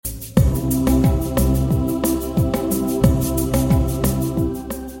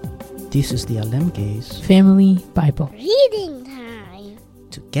This is the Alemge's Family Bible. Reading time.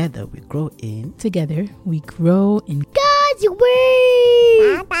 Together we grow in Together we grow in God's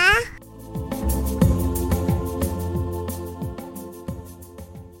Word. Papa.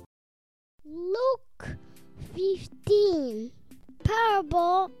 Luke 15.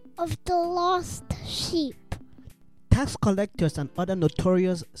 Parable of the Lost Sheep. tax collectors and other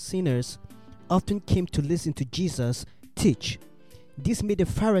notorious sinners often came to listen to Jesus teach. This made the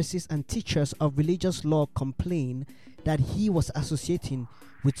Pharisees and teachers of religious law complain that he was associating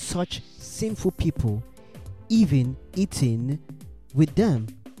with such sinful people, even eating with them.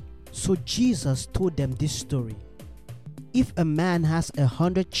 So Jesus told them this story. If a man has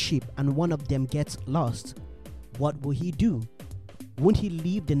 100 sheep and one of them gets lost, what will he do? Won't he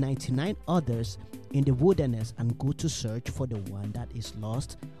leave the 99 others in the wilderness and go to search for the one that is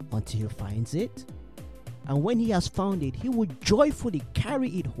lost until he finds it? And when he has found it, he will joyfully carry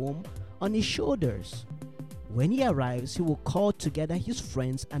it home on his shoulders. When he arrives, he will call together his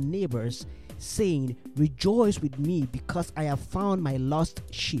friends and neighbors, saying, "Rejoice with me because I have found my lost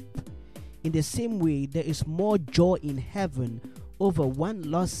sheep." In the same way, there is more joy in heaven over one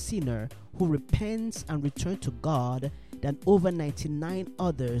lost sinner who repents and returns to God than over 99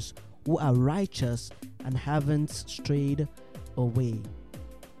 others who are righteous and haven't strayed away.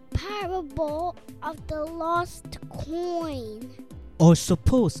 Parable of the Lost Coin. Or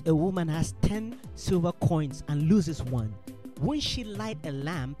suppose a woman has 10 silver coins and loses one. Won't she light a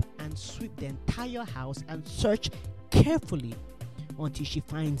lamp and sweep the entire house and search carefully until she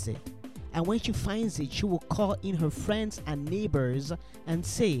finds it? And when she finds it, she will call in her friends and neighbors and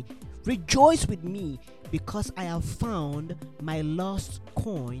say, "Rejoice with me because I have found my lost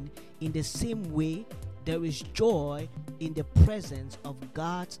coin." In the same way, there is joy in the presence of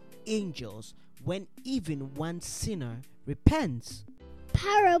God's angels when even one sinner repents.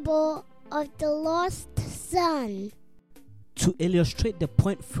 Parable of the Lost Son. To illustrate the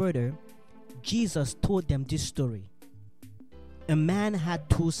point further, Jesus told them this story. A man had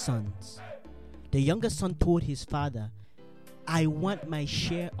 2 sons. The younger son told his father, "I want my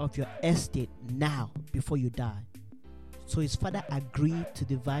share of your estate now before you die." So his father agreed to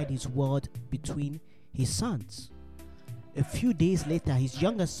divide his wealth between his sons. A few days later, his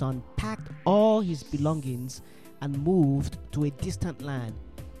younger son packed all his belongings and moved to a distant land,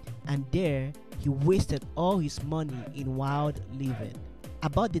 and there he wasted all his money in wild living.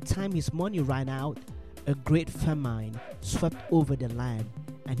 About the time his money ran out, a great famine swept over the land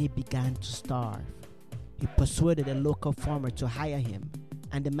and he began to starve. He persuaded a local farmer to hire him,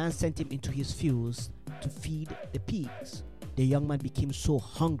 and the man sent him into his fields to feed the pigs. The young man became so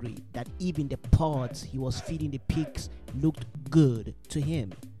hungry that even the pods he was feeding the pigs looked good to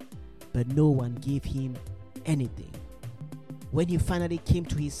him, but no one gave him anything. When he finally came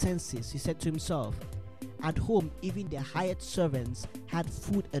to his senses, he said to himself, "At home, even the hired servants had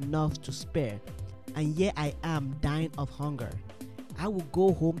food enough to spare, and yet I am dying of hunger. I will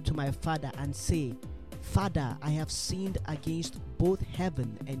go home to my father and say, 'Father, I have sinned against both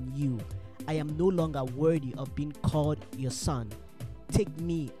heaven and you. I am no longer worthy of being called your son. Take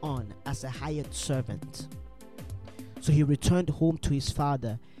me on as a hired servant.' So he returned home to his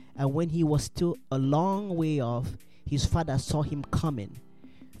father, and when he was still a long way off, his father saw him coming.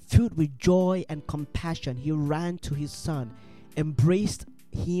 Filled with joy and compassion, he ran to his son, embraced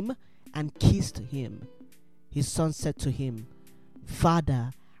him, and kissed him. His son said to him,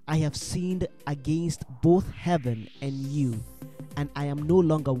 'Father, I have sinned against both heaven and you, and I am no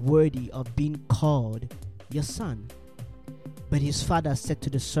longer worthy of being called your son.' But his father said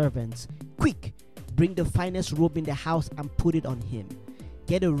to the servants, 'Quick, bring the finest robe in the house and put it on him.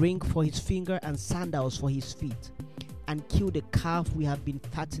 Get a ring for his finger and sandals for his feet, and kill the calf we have been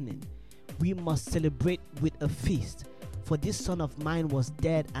fattening. We must celebrate with a feast, for this son of mine was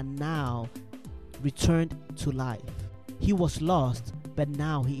dead and now returned to life. He was lost, but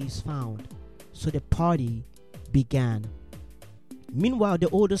now he is found.' So the party began. Meanwhile, the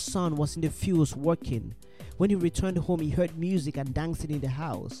older son was in the fields working. When he returned home, he heard music and dancing in the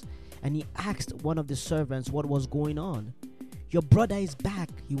house, and he asked one of the servants what was going on. 'Your brother is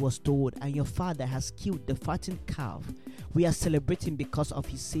back,' he was told, 'and your father has killed the fattened calf. We are celebrating because of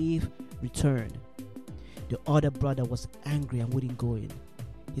his safe return.' The other brother was angry and wouldn't go in.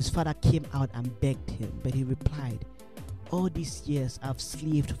 His father came out and begged him, but he replied, 'All these years I've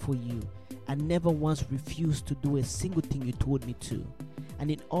slaved for you and never once refused to do a single thing you told me to. And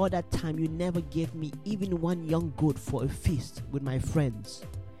in all that time you never gave me even one young goat for a feast with my friends.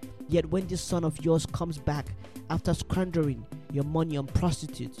 Yet when this son of yours comes back after squandering your money on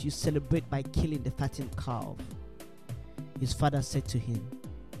prostitutes, you celebrate by killing the fattened calf.' His father said to him,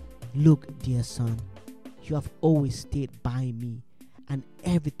 Look, dear son, you have always stayed by me, and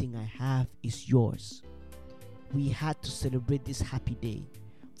everything I have is yours. We had to celebrate this happy day,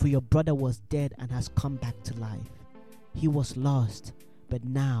 for your brother was dead and has come back to life. He was lost, but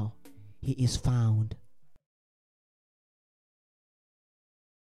now he is found.